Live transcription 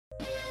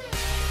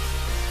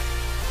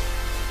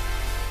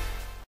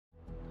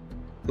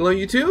Hello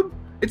YouTube,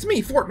 it's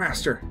me,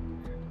 Fortmaster,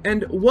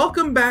 and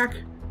welcome back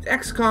to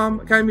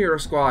Xcom Chimera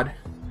Squad.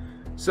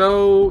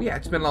 So yeah,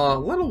 it's been a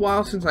little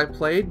while since I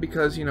played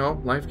because, you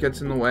know, life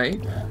gets in the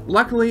way.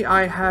 Luckily,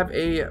 I have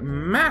a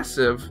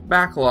massive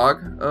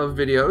backlog of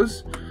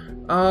videos,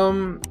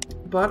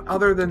 but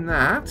other than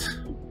that,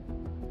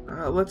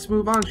 let's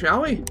move on,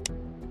 shall we?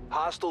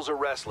 Hostiles are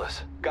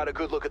restless. Got a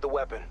good look at the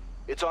weapon.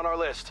 It's on our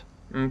list.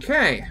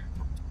 Okay.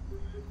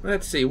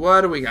 Let's see,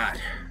 what do we got?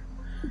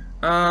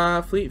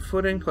 Fleet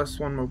footing, plus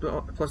 3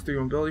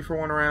 mobility for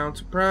 1 round.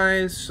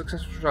 Surprise.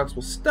 Successful shots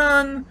will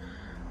stun.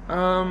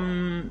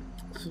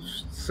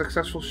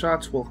 Successful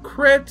shots will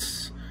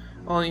crit.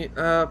 Only,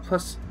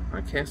 plus...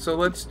 Okay, so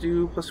let's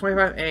do plus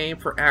 25 aim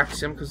for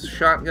Axiom, because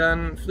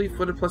shotgun. Fleet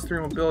footed, plus 3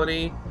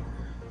 mobility.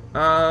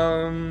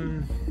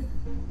 Let's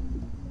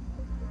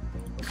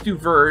do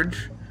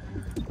Verge.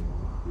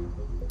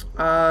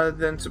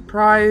 Then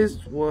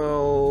surprised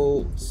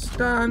will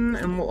stun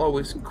and will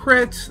always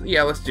crit.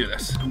 Yeah, let's do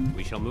this.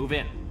 We shall move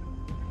in.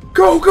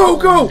 Go, go,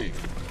 go!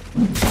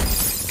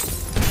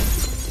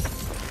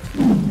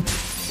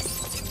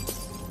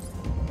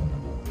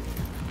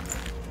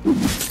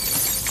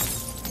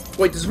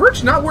 Wait, does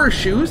Verge not wear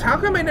shoes? How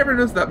come I never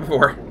noticed that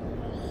before?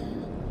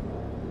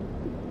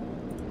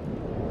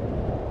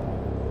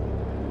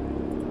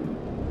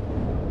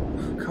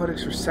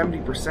 Codex for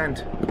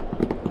 70%.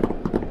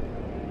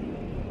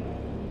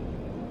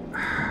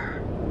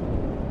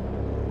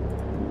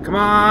 Come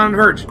on,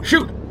 Verge,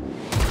 shoot!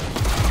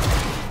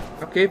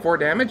 Okay, 4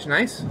 damage,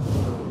 nice.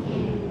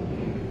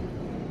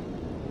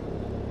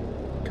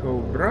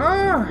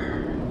 Cobra.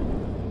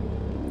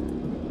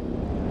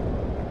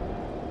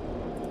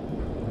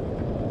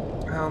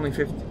 Only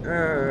 50.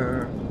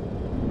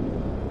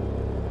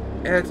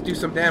 Let's do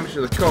some damage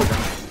to the Cobra.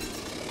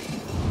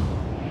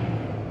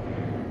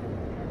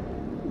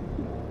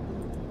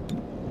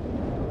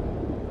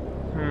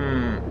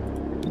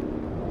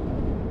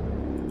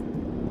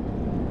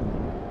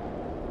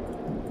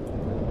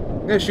 I'm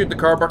gonna shoot the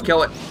Cobra,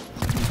 kill it.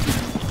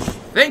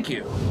 Thank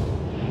you.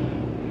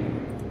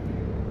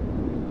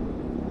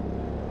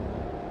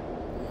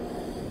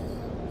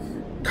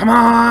 Come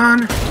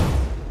on!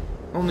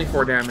 Only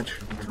 4 damage.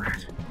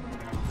 Drat.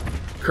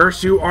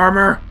 Curse you,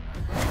 armor!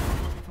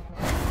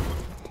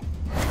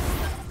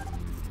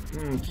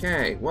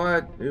 Okay,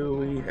 what do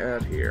we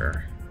have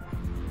here?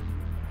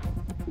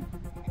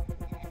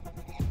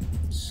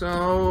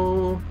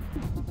 So...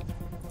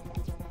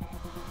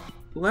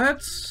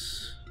 Let's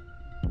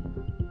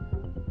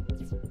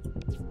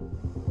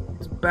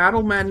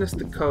Battle Madness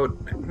the code.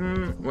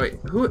 Wait,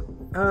 who?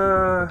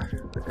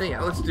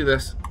 Yeah, let's do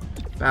this.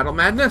 Battle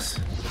Madness.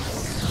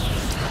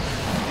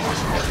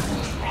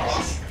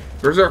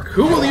 Berserk,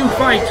 who will you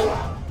fight?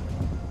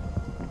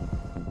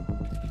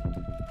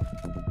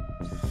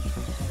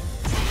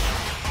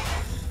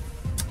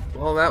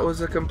 Well, that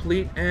was a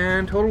complete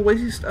and total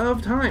waste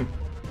of time.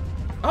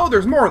 Oh,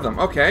 there's more of them.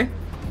 Okay.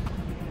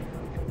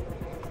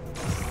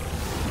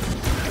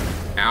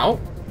 Ow.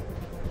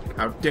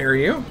 How dare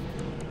you?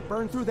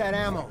 Burn through that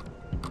ammo.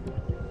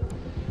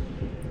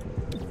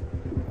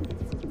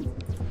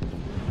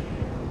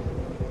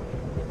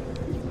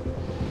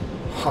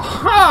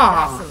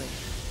 Ha-ha!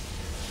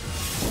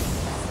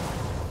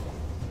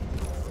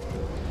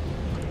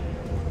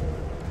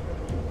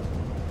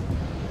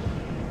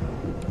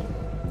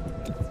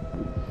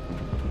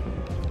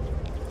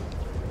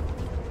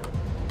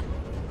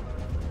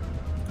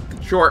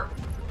 Short.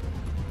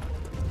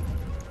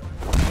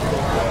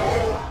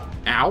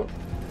 Ow.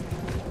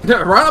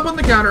 Right up on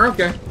the counter,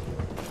 okay.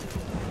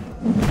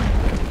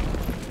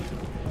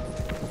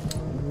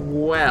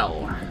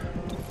 Well.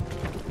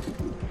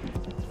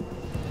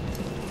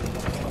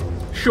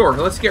 Sure,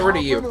 let's get rid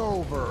of you.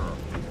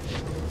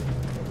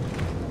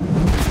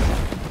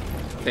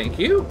 Thank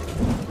you.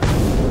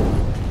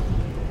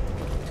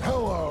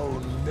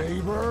 Hello,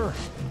 neighbor.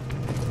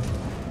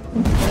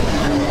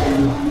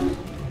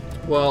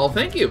 Well,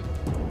 thank you.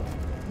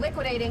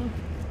 Liquidating.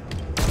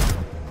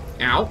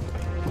 Ow.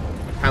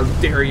 How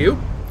dare you?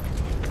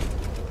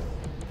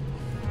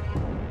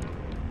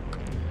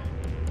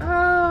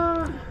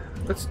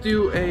 Let's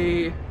do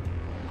a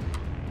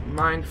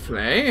mind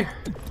flay.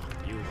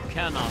 You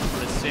cannot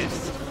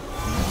resist.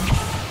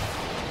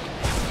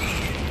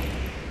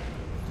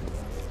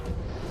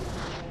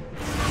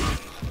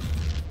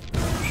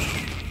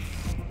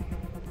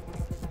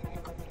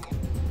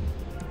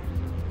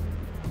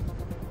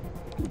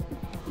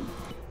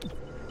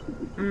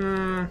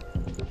 No,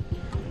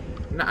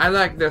 I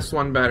like this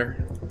one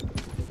better.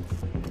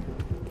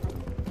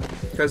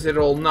 Because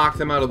it'll knock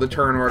them out of the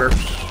turn order.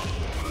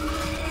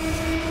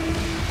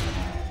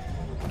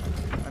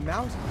 I'm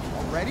out.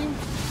 Ready?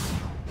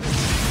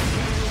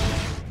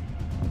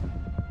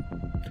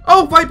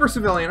 Oh, Viper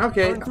Civilian,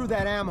 okay. Burn through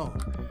that ammo.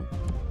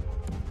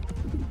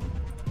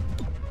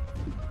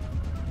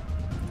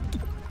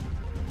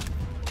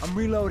 I'm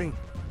reloading.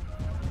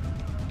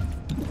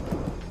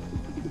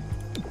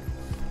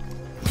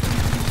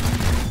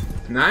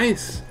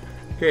 Nice.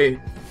 Okay.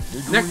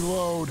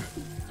 Reload.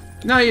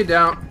 No, you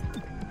don't.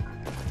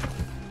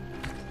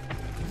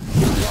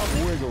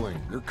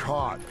 You're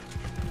caught.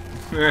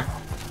 Eh.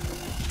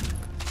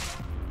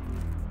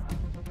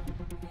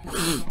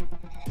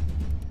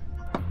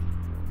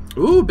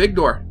 Ooh, big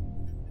door.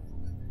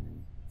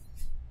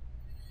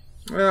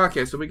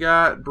 Okay, so we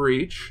got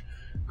breach.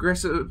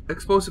 Aggressive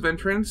explosive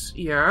entrance,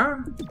 yeah.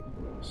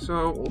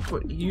 So we'll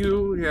put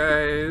you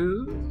guys.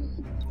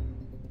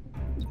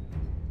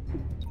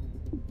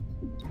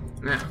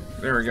 Nah,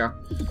 there we go.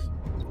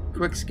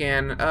 Quick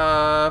scan.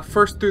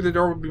 First through the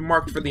door would be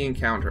marked for the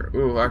encounter.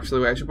 Ooh,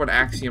 actually, I should put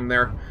Axiom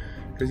there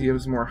because he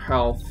gives more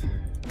health.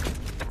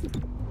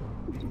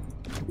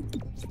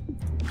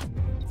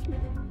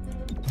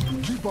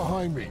 Keep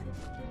behind me.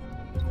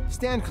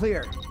 Stand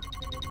clear.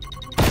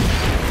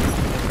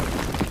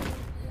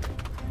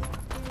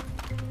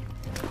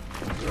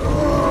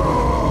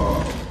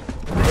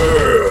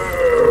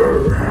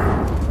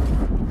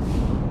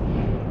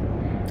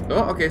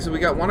 Oh, okay, so we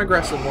got one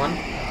aggressive one.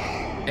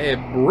 A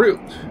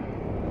brute.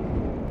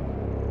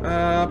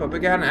 But we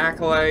got an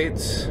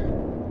acolyte.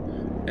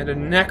 And a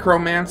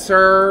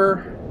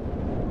necromancer.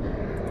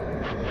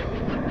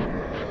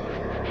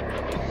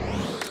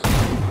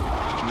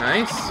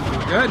 Nice.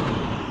 Good.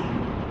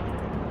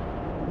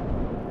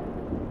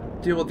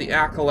 Deal with the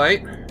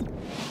acolyte.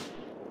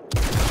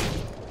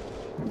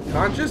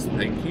 Conscious,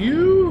 thank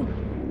you.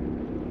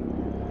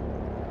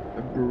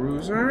 A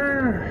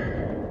bruiser.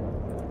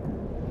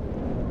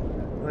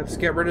 Let's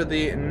get rid of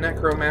the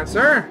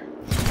necromancer.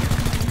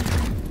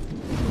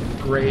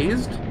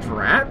 Grazed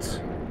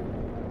drat.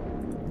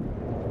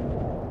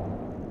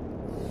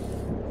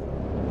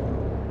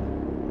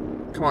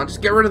 Come on,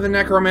 just get rid of the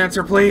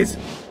necromancer, please.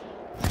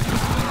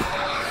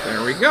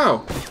 There we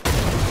go.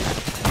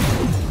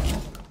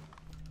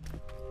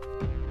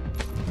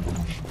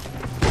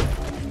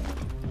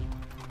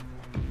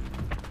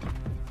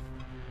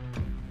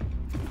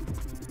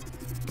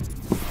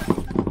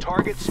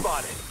 Target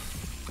spotted.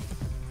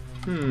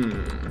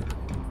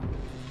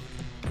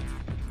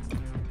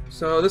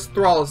 So this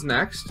thrall is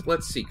next.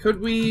 Let's see.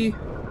 Could we?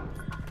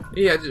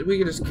 Yeah, we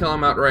could just kill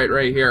him outright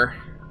right here.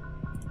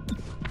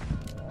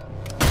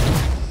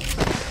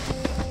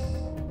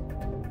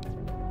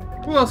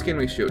 Who else can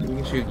we shoot? We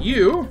can shoot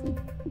you.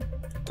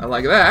 I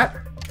like that.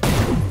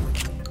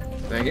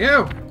 Thank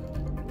you.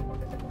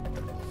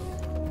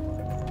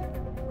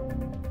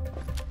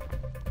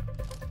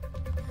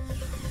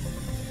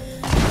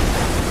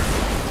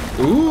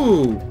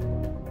 Ooh.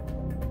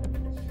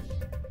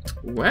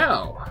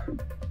 Well.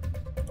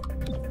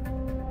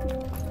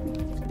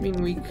 I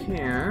mean, we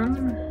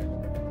can.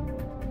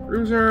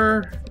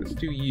 Bruiser, let's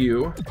do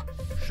you.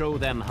 Show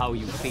them how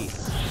you feel.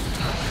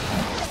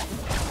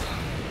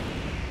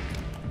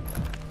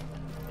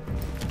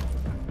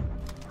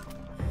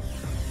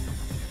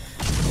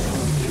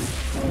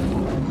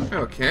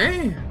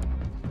 Okay.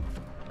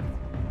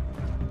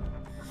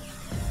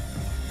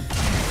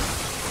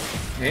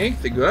 Okay,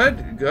 the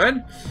good,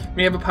 good.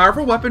 We have a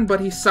powerful weapon, but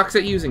he sucks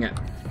at using it.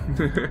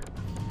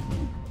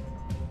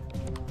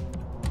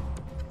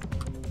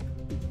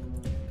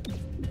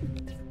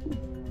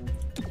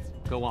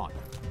 Go on.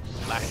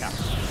 Lash out.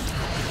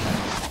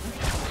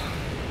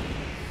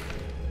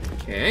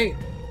 Okay.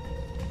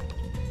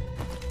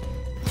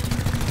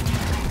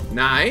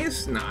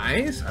 Nice,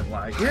 nice. I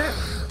like it.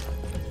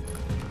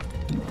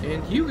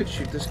 And you could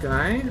shoot this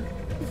guy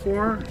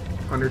for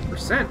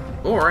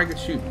 100%. Or I could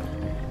shoot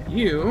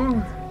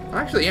you.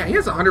 Actually, yeah, he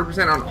has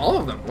 100% on all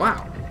of them.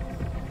 Wow.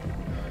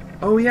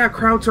 Oh yeah,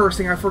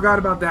 crowdsourcing. I forgot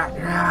about that.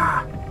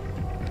 Yeah.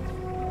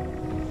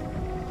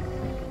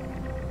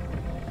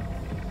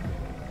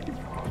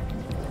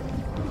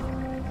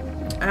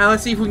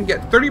 Let's see if we can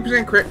get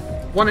 30% crit,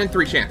 1 in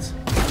 3 chance.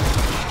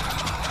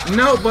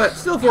 No, but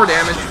still 4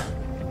 damage.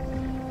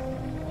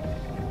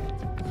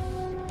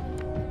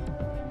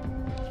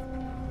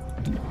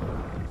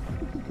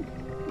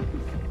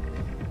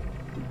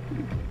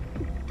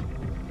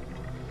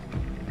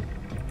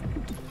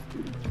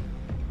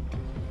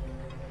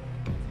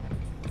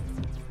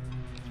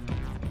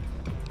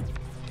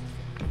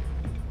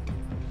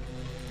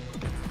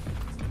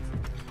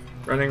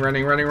 Running,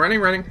 running, running, running,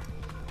 running.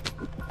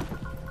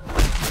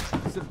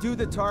 Subdue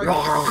the target.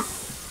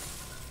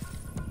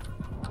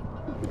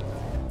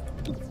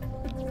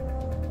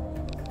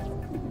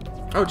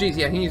 Oh, geez,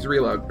 yeah, he needs to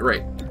reload.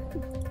 Right.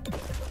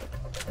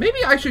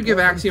 Maybe I should give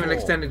Axiom an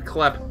extended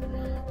clep.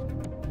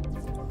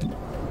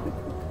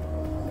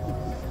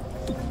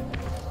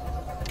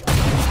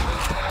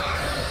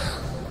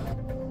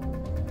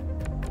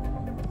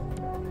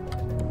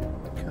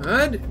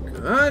 Good,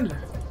 good.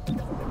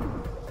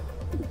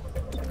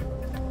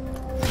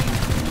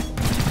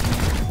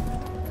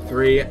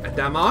 Three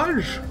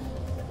damage.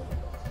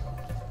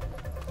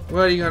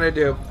 What are you gonna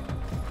do?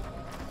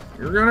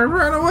 You're gonna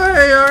run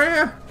away, are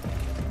you?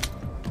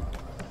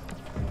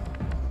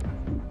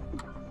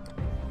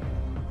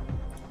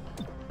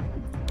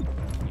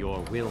 Your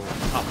will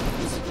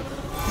comes.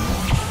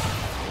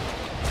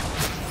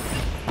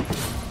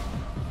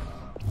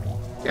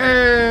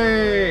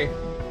 Yay!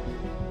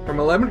 From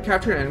 11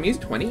 captured enemies,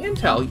 20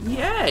 intel.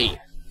 Yay!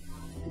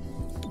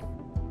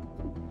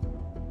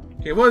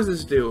 Okay, what does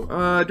this do?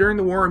 During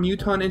the war, a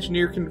muton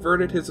engineer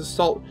converted his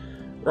assault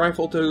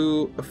rifle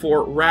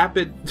for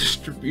rapid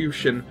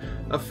distribution.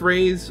 A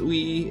phrase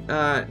we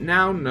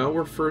now know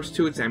refers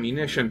to its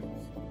ammunition.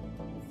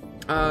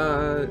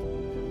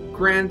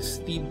 Grants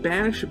the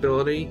banish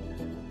ability,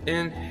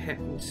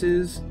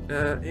 enhances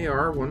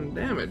AR when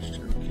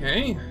damaged.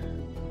 Okay.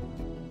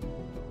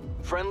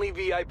 Friendly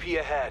VIP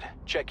ahead.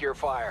 Check your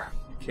fire.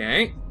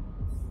 Okay.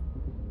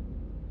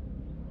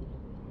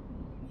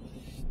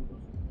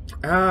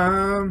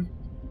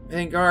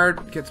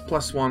 Vanguard gets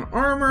 +1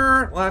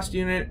 armor. Last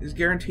unit is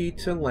guaranteed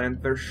to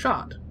land their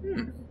shot.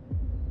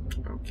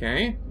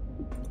 Okay.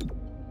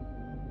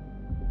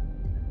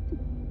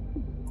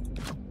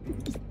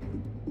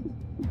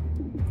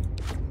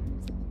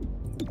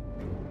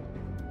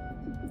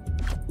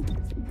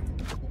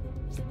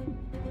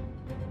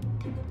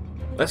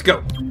 Let's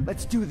go.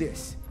 Let's do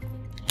this.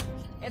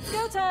 It's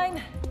go time.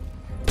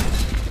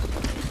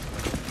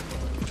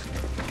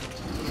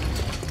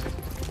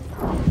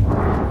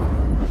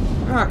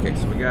 Okay,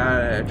 so we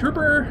got a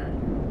trooper,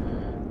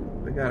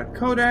 we got a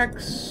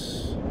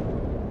codex,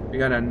 we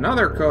got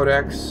another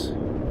codex,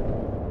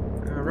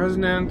 a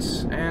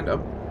resonance, and a...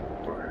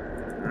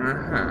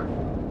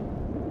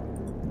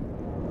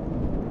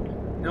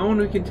 No one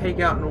we can take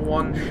out in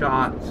one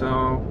shot,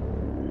 so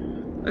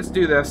let's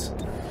do this.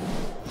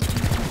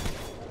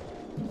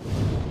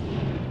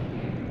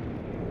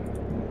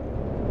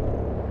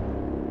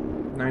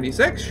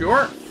 $96,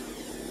 sure.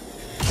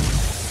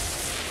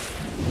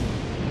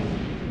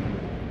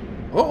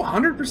 Oh,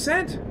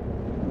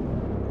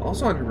 100%.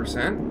 Also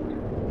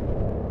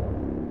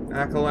 100%.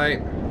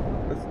 Acolyte.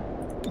 Let's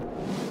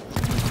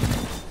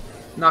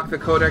knock the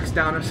codex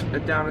down a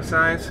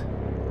size.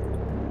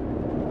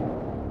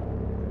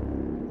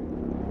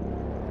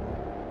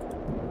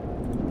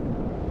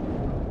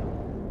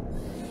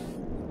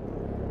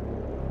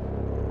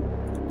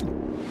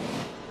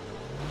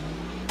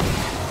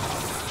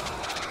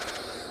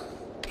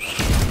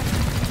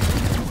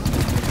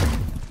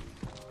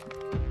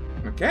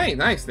 Okay,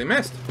 nice, they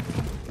missed.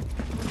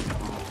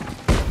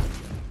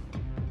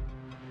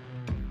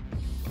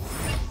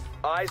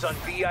 Eyes on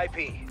VIP.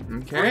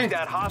 Okay. Bring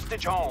that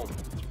hostage home.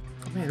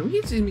 Man,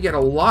 we seem to get a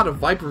lot of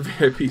Viper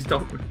VIPs,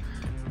 don't we?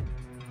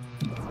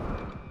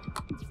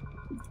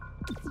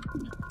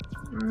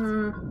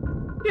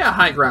 Yeah,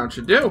 high ground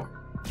should do.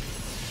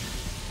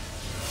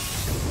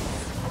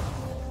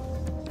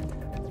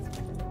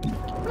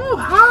 Oh,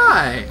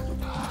 hi!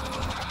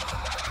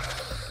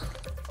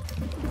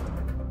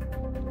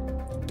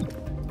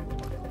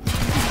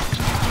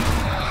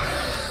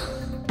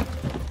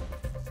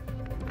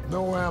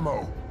 No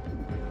ammo.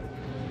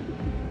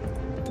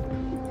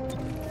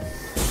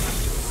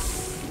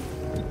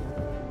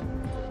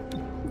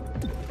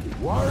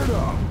 Wired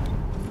up.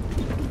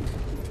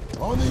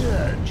 On the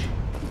edge.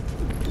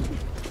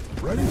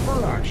 Ready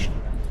for action.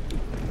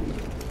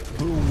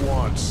 Who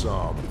wants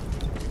some?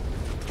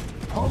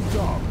 Pumped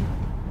up.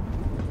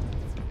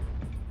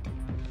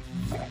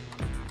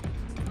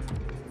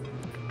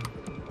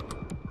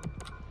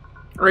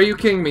 Are you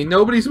kidding me?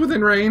 Nobody's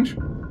within range?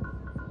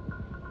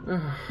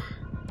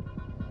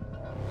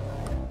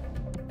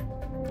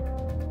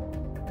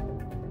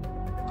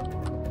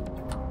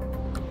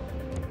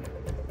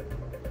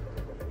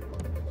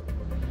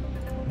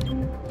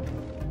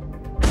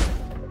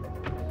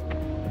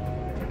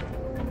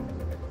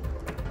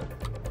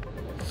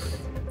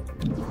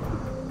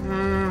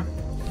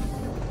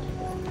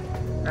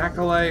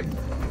 Acolyte.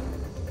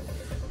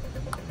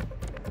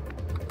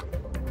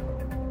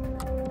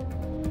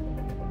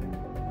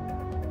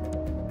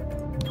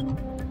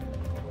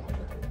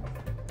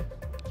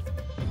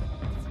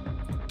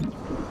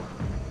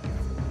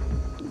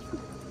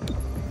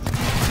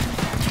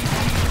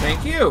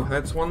 Thank you.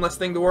 That's one less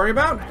thing to worry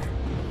about.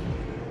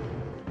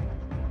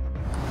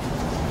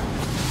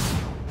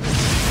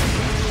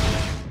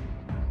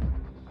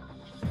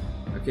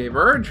 Okay,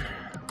 Verge.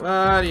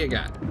 What do you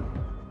got?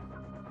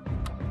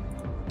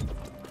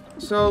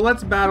 So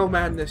let's battle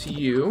madness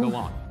you. Go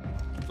on.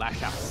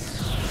 Lash out.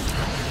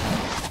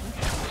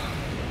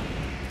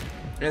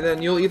 And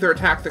then you'll either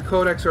attack the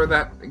codex or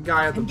that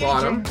guy at the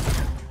bottom.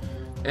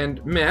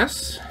 And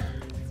miss.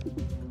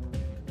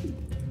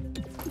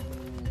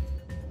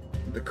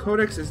 The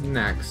codex is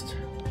next.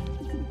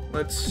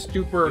 Let's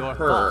stupor Your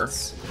her.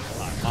 thoughts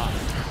are mine.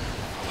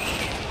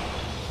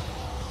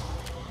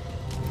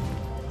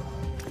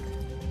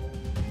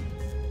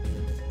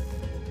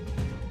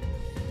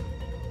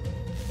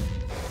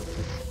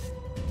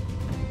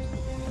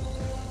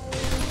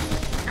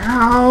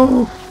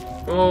 Ow!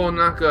 Oh,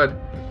 not good.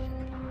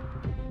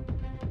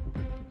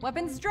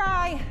 Weapons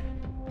dry.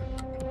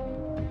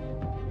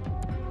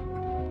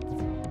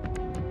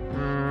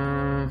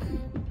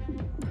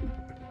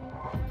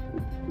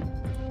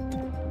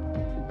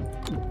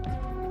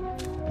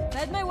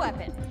 Fed my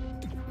weapon.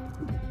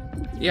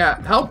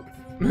 Yeah, help.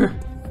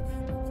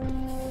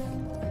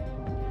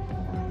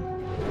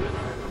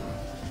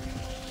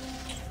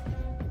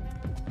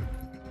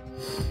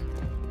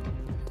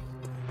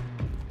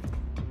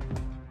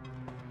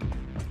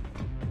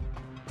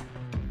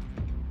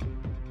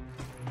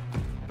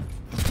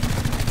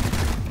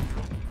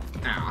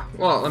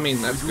 Well, I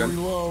mean, that's good.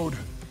 Reload.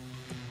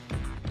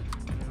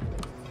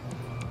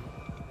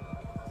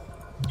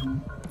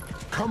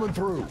 Coming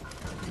through.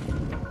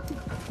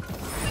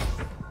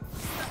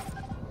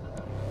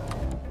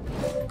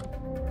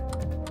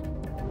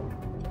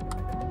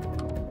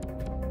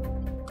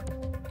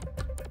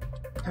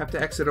 Have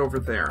to exit over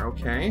there,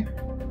 okay.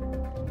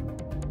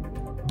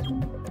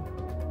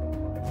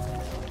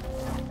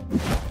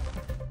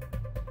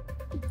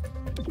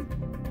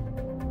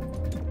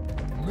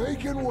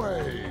 Making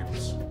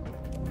waves.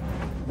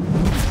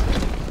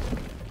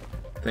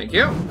 Thank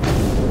you.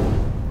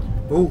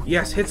 Oh,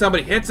 yes, hit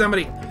somebody, hit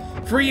somebody.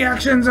 Free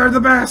actions are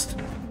the best.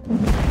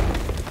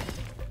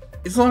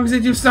 As long as they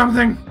do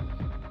something.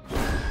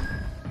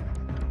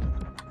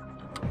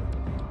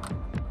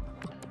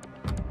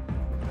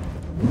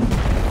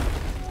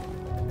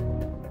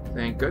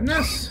 Thank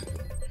goodness.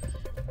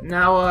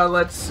 Now,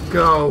 let's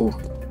go.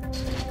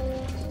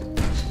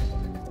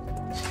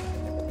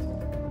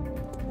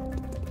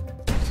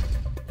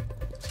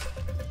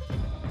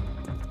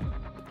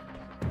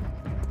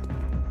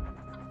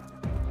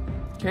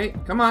 Okay,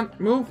 come on,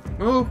 move,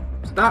 move,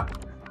 stop.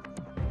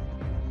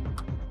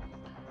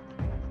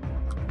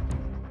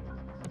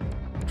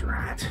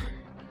 Drat.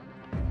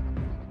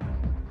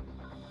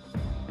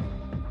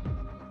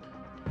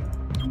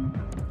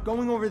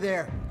 Going over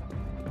there.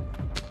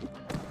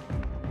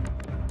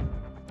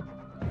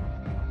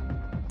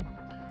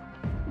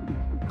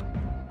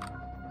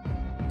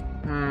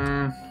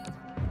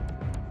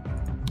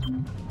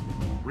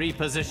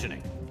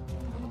 Repositioning.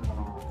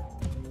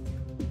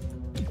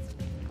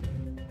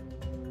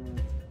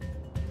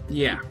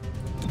 Yeah.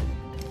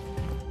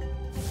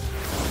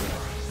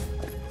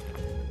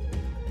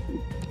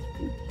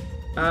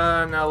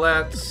 Now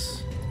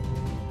let's...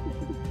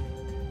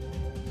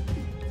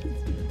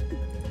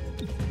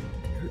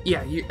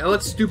 Yeah,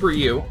 let's stupor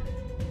you.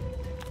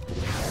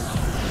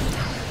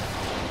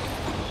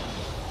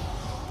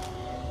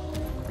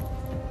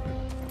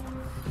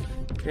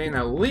 Okay,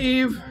 now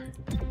leave.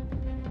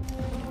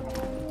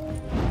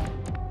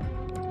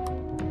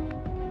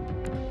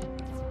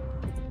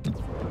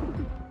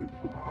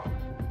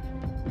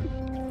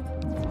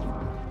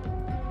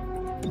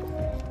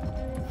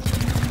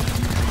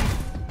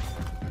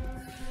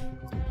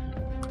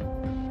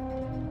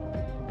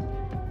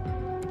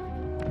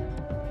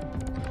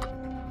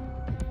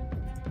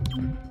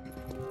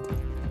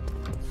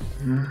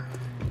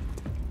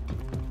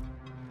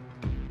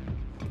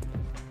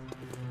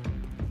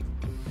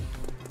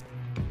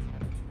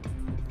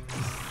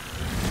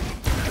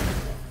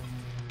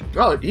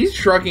 Well, he's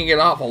shrugging it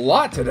off a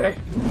lot today.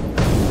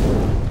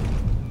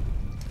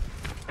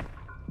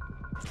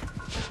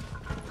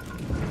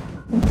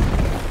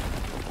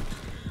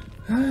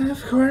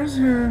 Of course,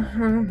 yeah.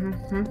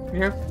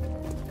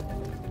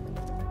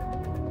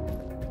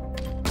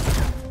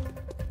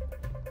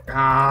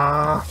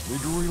 Ah. Need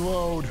to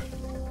reload.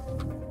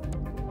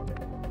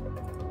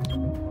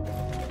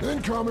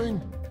 Incoming.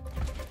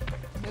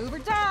 Move or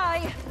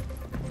die.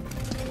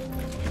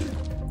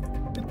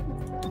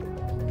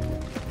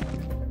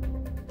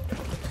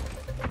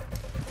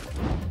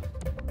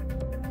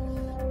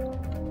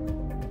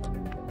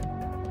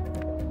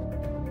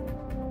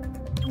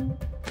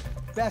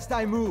 Best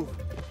I move.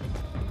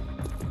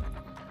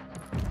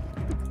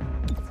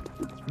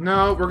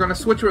 No, we're gonna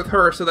switch with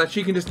her so that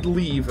she can just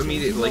leave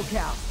immediately.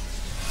 Locale.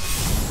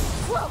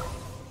 Whoa!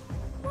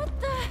 What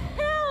the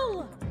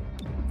hell?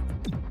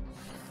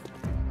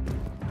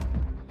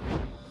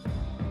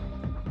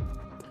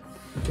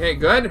 Okay,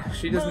 good.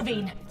 She doesn't.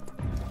 Moving.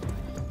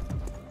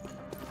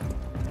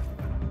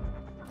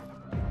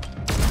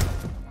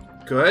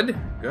 Good,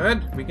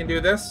 good. We can do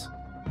this.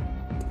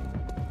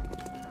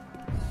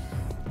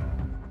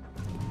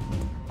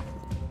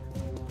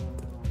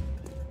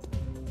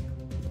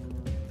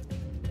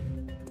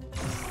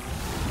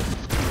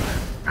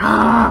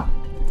 Ah!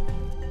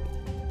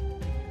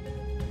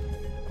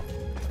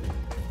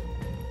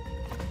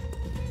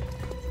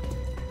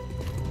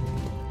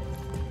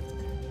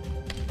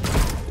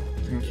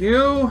 Thank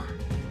you.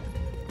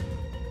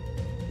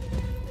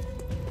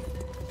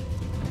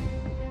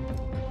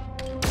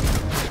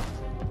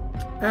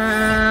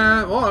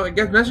 Well, I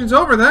guess mission's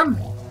over then.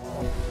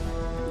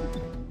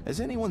 Has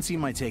anyone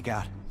seen my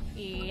takeout?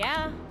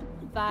 Yeah,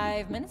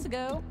 5 minutes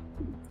ago.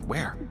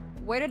 Where?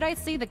 Where did I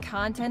see the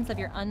contents of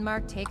your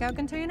unmarked takeout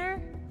container?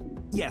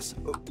 Yes.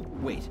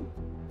 Wait.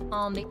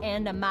 On the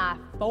end of my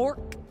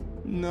fork.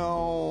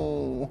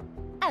 No.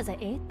 As I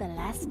ate the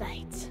last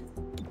bite.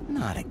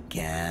 Not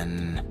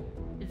again.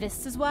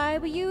 This is why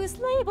we use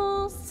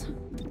labels.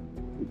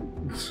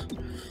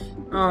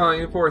 Oh,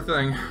 you poor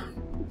thing.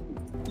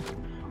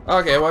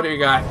 Okay, what do you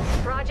got?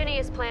 Progeny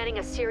is planning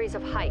a series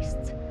of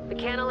heists. We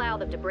can't allow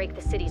them to break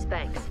the city's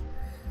banks.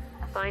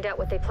 Find out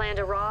what they plan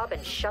to rob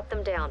and shut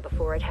them down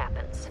before it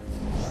happens.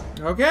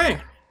 Okay.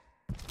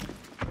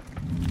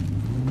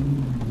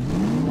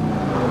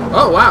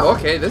 Oh, wow,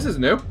 okay, this is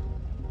new.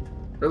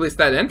 Or at least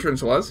that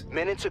entrance was.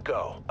 Minutes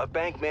ago, a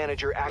bank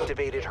manager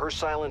activated her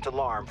silent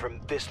alarm from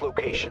this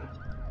location.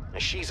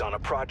 She's on a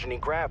progeny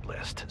grab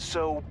list,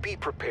 so be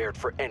prepared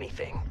for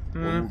anything.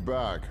 When we're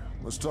back,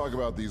 let's talk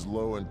about these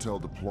low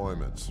intel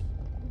deployments.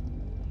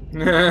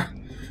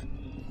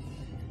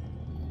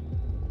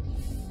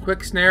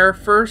 Quick snare.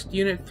 First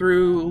unit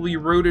thoroughly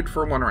routed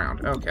for 1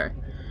 round. Okay.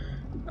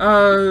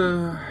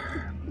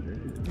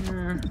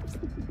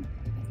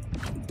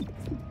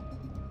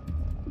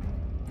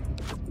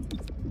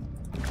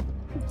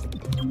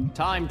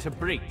 Time to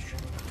breach.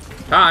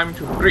 Time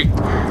to breach.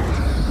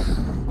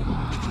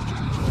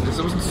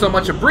 This wasn't so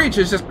much a breach,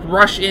 it's just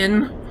rush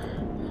in.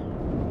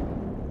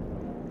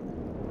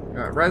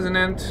 Got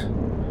Resonant.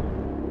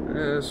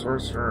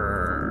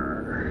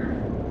 Sorcerer.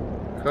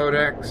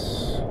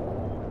 Codex.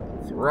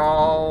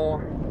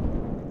 Thrall.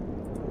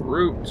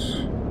 Root.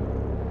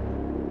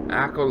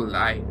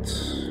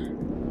 Acolyte.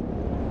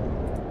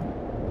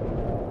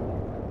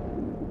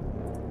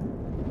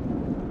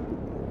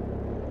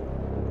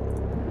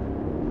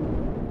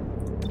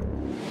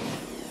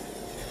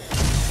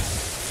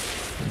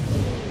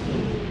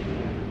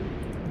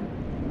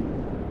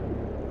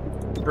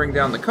 Bring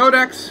down the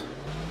Codex.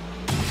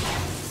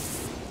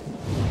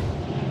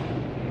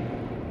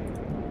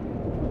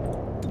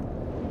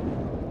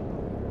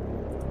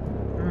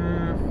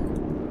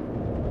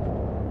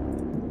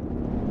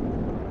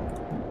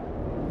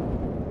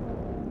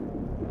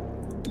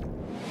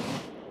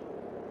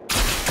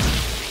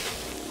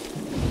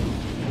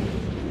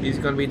 He's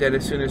going to be dead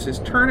as soon as his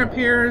turn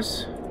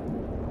appears.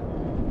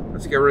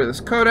 Let's get rid of this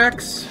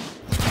Codex.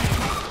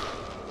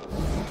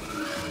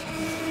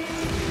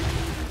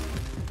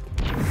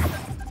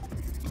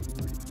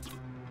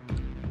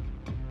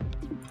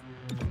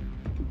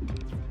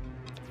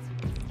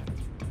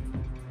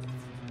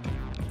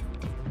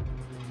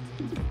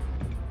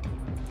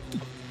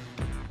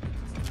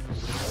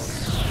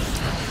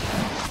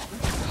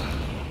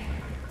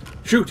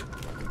 Shoot!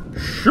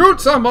 Shoot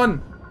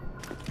someone!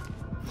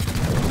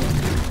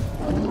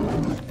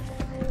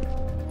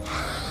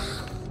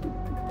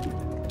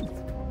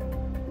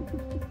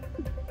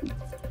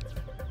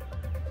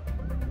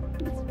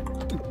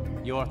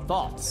 Your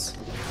thoughts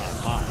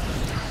are mine.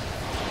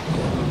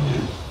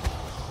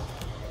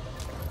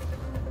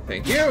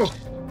 Thank you.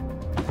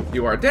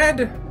 You are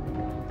dead.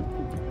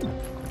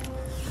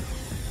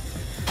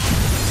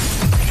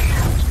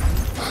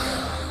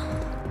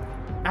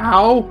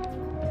 Ow.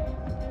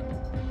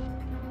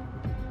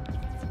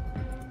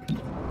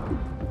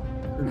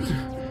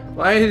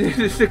 Why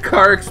did the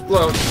car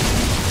explode?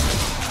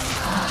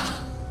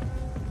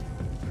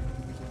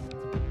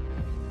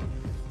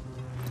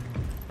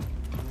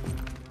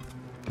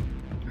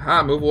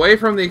 Ah, move away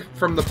from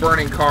the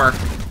burning car.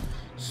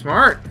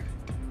 Smart.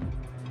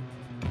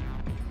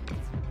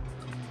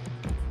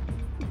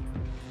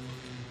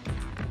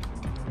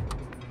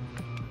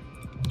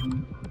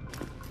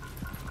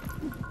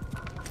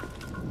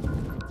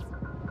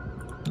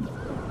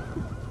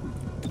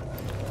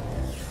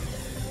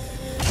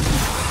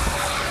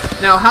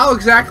 Now, how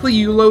exactly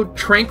you load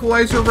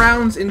tranquilizer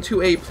rounds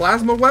into a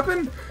plasma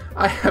weapon?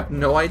 I have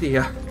no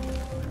idea.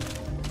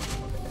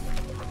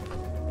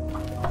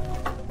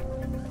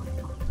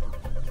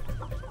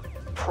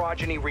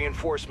 Progeny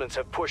reinforcements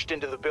have pushed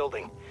into the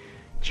building.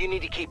 You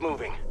need to keep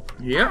moving.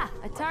 Yep.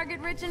 A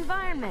target-rich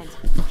environment.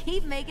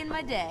 Keep making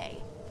my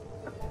day.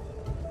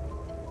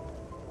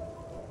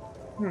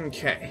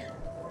 Okay.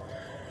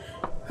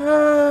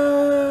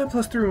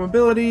 +3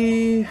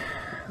 mobility.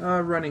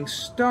 Running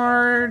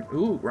start.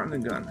 Ooh, run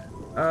and gun.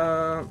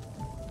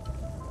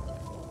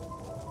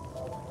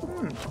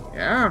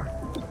 Yeah.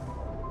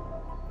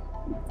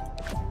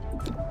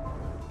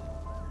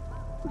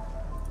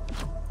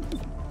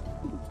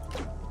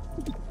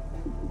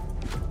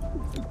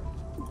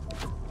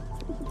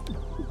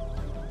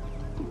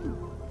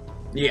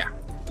 Yeah.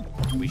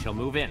 We shall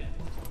move in.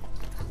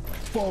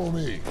 Follow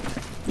me.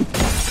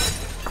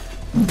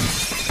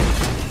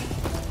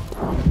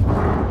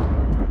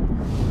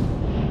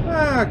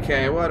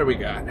 Okay, what do we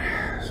got?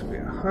 So we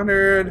got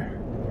 100,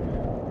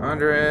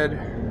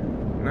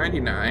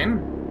 99.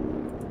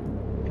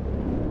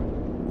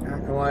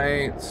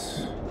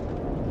 Acolytes.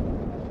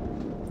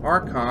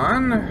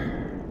 Archon.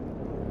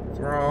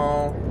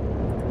 Thrall.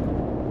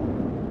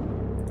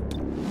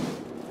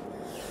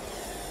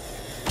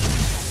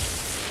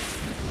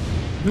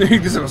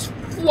 This was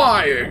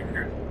flying!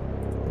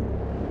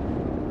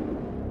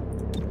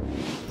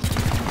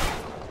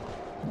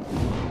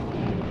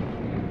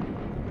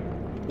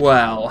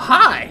 Well,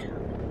 hi!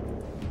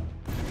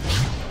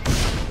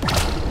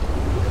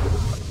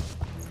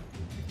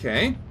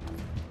 Okay.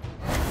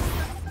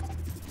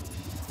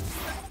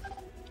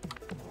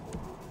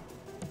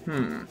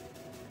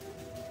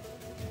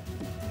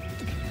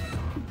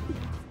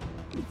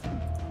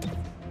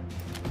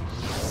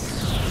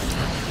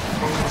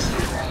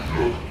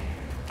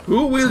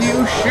 Who will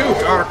you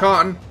shoot,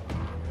 Archon?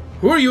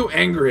 Who are you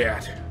angry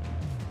at?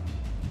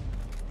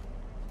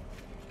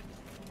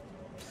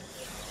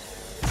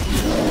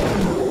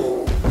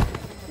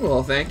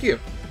 Well, thank you.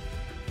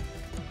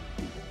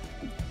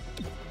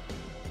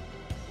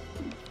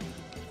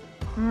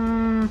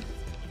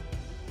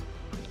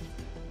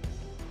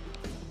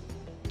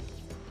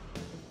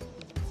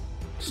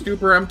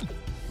 Stupor him.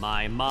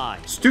 My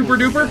mind. Stupor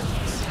duper.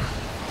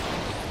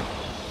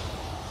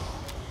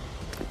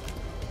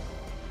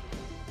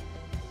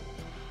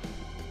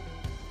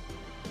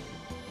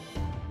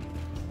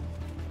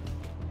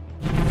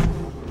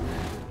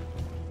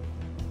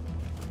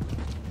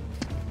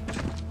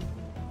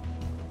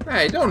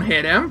 Hey, don't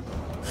hit him.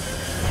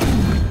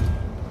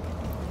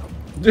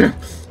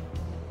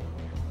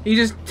 He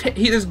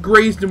just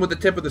grazed him with the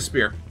tip of the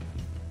spear.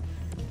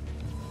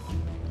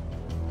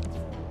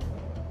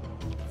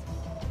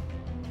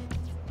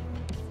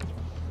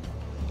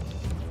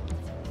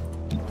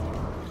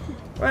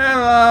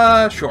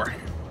 Well, sure.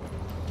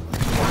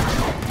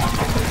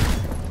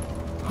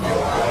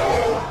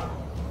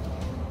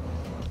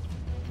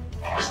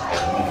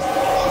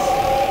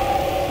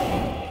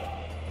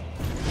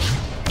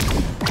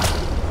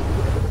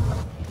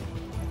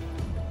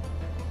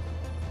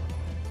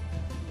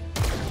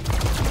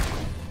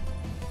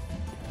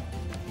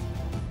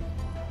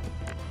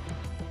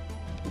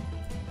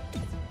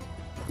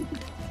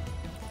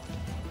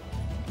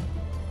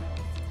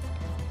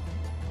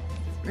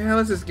 Yeah,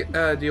 let's just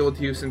deal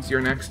with you since you're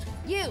next.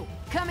 You,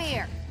 come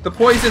here. The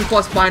poison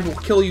plus bind will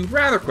kill you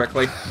rather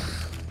quickly.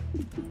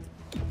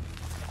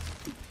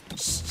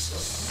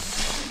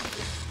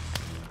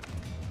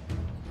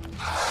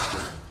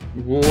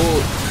 Whoa.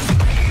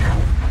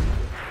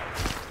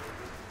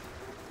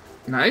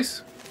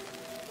 Nice.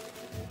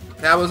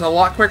 That was a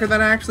lot quicker than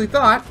I actually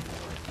thought.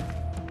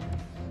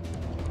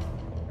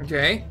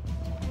 Okay.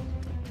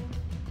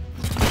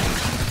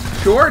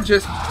 Sure,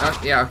 just...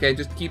 yeah, okay,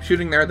 just keep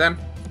shooting there then.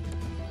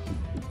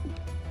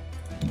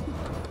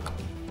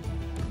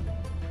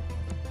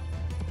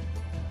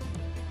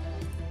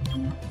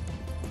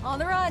 On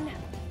the run.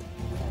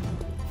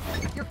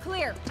 You're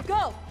clear.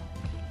 Go.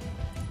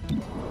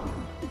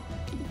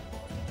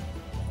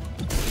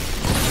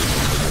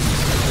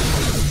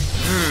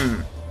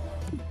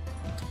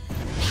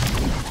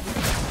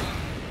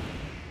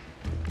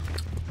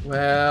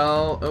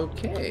 Well,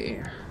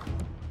 okay.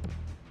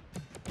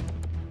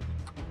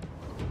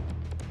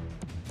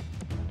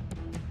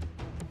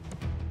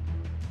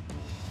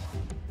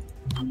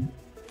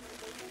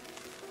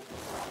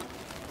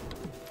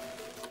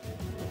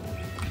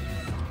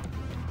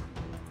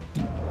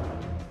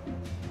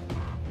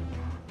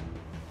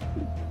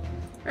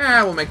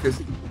 We'll make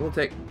this. We'll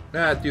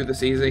do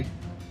this easy.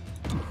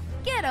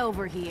 Get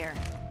over here.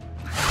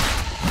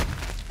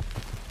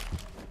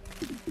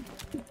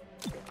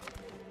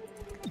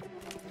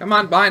 Come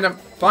on, bind him.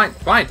 Bind.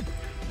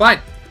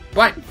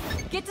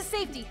 Get to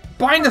safety.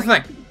 Bind the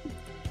thing.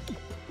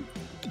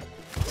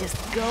 Just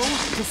go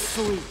to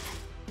sleep.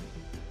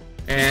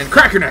 And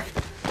crack your neck.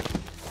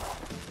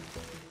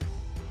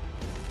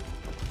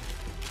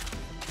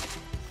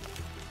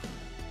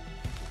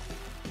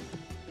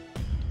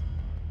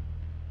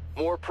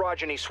 More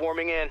progeny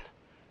swarming in.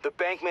 The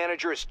bank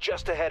manager is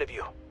just ahead of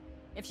you.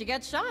 If she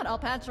gets shot, I'll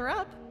patch her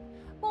up.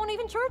 Won't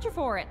even charge her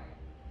for it.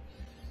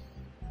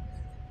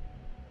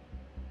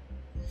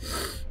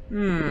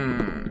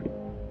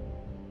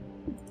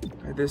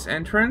 At this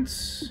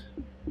entrance.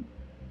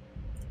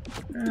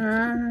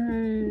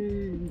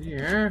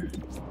 Yeah.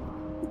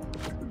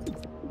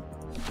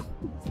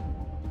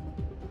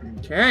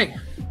 Okay.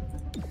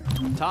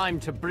 Time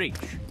to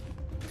breach.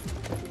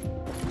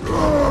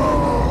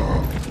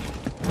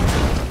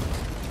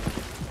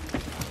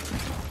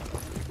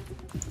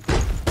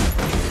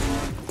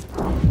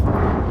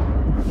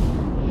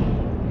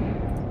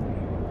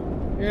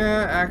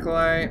 Yeah,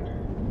 Acolyte.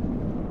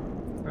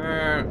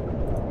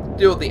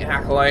 Deal with the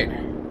Acolyte.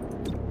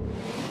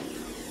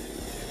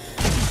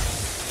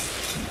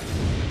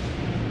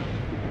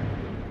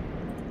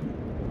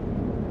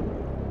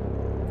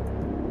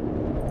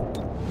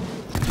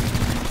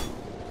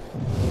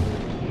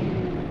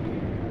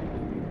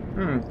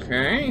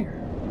 Okay.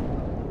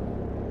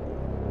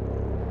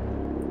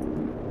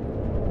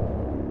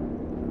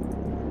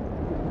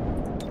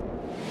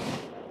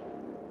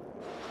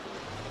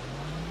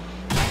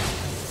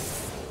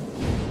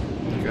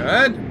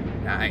 Good.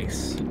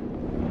 Nice.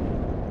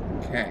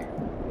 Okay.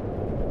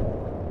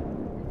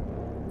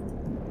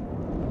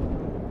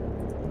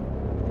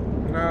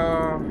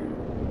 No.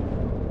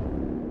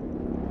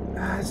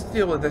 Let's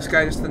deal with this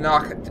guy just to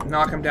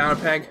knock him down a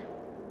peg.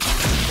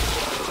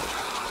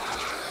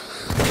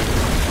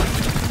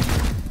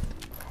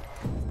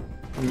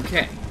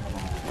 Okay.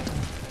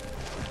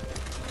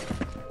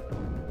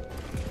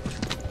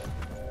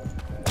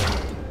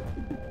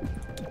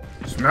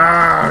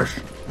 Smash!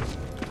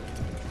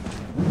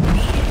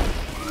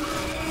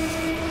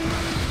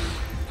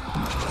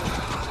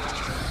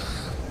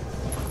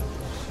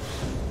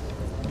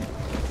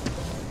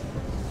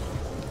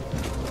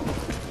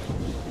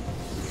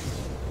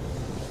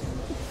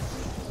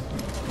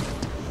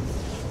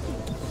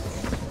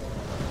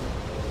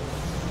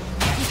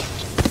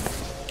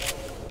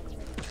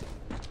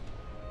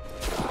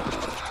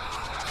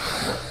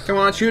 Come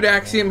on, shoot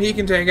Axiom, he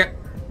can take it.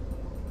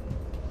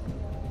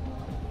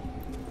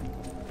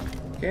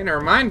 Okay,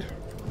 never mind.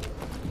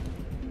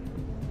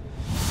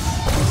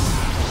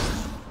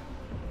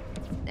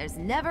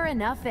 never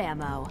enough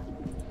ammo.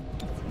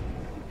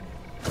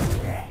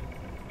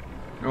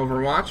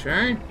 Overwatch,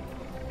 eh?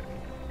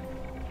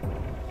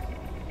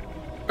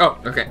 Oh,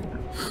 okay.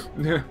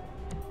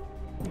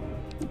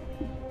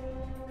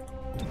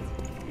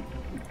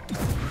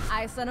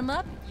 I set him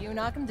up, you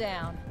knock him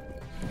down.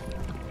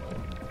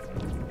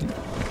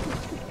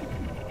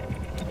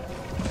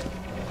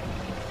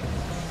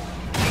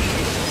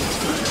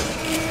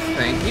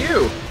 Thank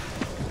you.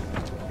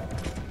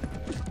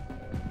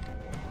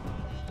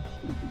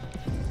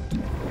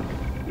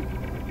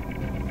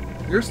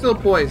 You're still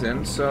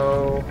poisoned,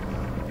 so...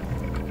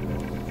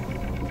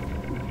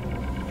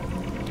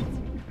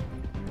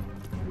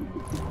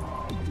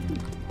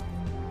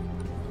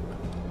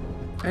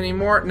 Any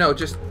more? No,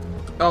 just...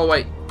 Oh,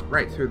 wait.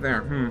 Right through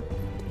there.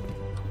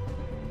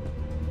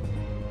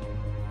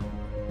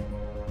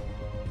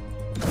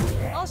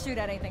 I'll shoot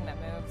at anything that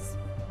moves.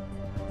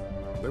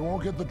 They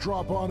won't get the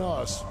drop on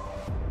us.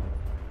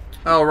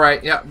 Oh,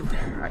 right. Yeah.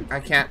 I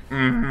can't.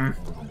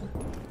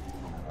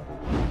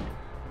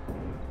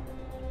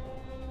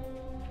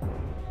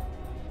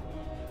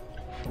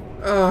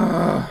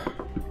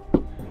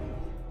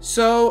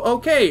 So,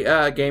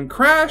 okay. Game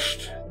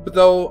crashed. But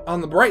though,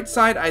 on the bright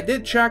side, I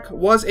did check,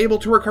 was able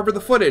to recover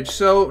the footage,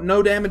 so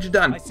no damage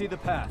done. I see the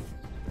path.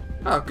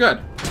 Oh,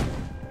 good.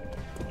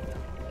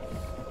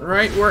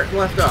 Right where it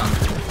left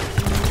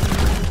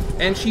off.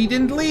 And she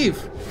didn't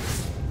leave.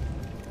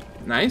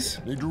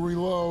 Nice. Need to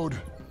reload.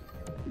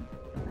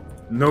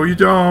 No, you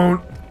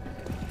don't.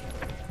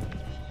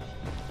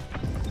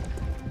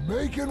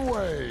 Making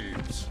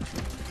waves.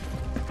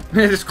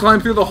 Just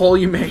climb through the hole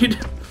you made.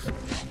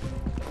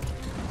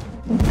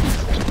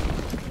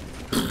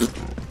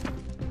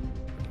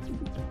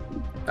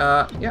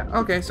 Yeah,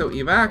 okay, so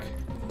evac.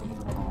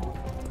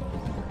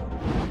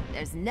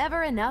 There's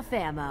never enough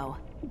ammo.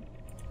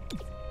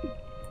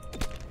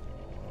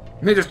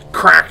 They just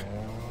crack.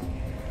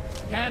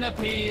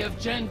 Canopy of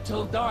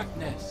gentle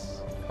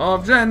darkness.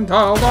 Of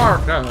gentle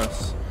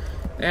darkness.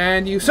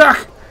 And you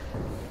suck!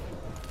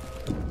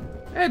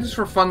 Eh, just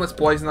for fun, let's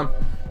poison them.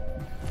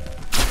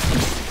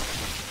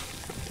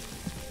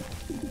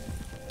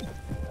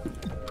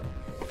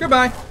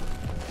 Goodbye.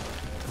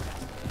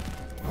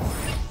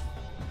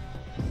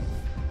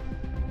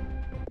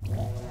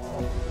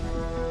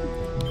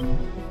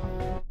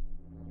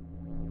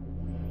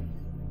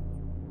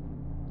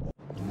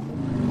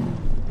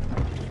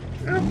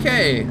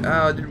 Okay,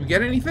 did we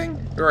get anything?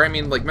 Or, I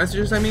mean, like,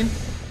 messages, I mean?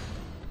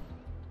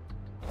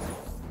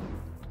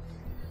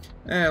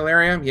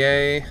 Larium,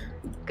 yay.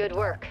 Good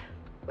work.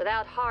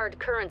 Without hard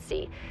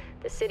currency,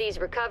 the city's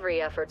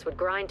recovery efforts would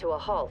grind to a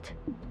halt.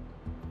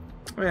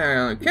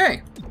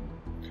 Okay.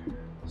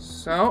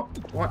 So,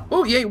 what?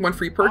 Oh, yay, one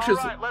free purchase.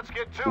 All right, let's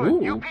get to Ooh.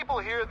 it. You people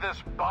hear this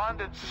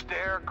bonded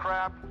stare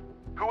crap?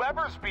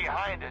 Whoever's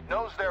behind it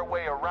knows their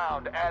way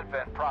around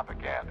Advent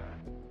propaganda.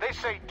 They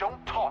say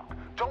don't talk,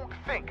 don't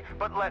think,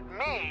 but let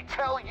me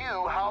tell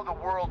you how the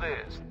world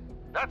is.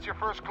 That's your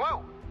first clue.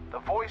 The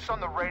voice on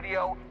the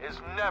radio is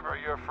never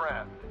your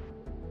friend.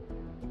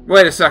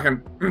 Wait a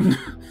second.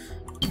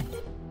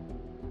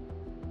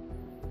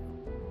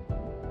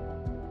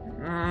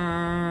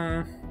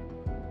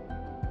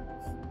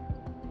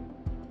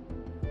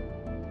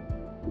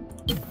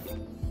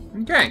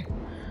 Okay.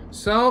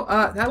 So,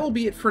 that will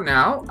be it for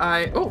now.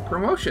 Oh,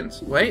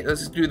 promotions. Wait,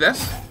 let's do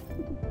this.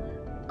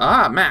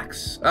 Ah,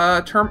 Max.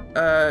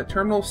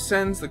 Terminal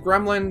sends the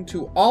gremlin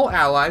to all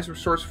allies,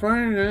 restores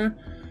fun.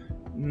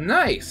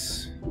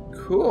 Nice.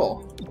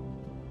 Cool.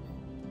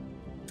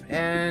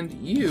 And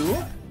you...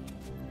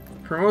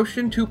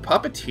 Promotion to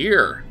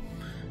Puppeteer.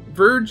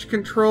 Verge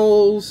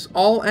controls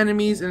all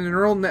enemies in a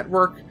neural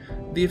network.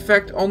 The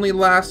effect only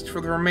lasts for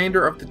the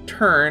remainder of the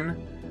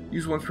turn.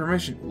 Use one's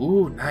permission.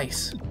 Ooh,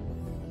 nice.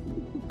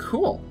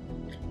 Cool.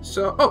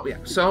 So, oh yeah,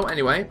 so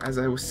anyway, as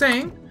I was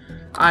saying,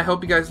 I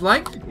hope you guys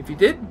liked. If you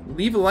did,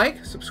 leave a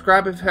like,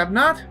 subscribe if you have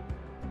not,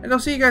 and I'll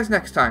see you guys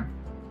next time.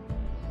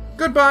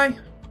 Goodbye!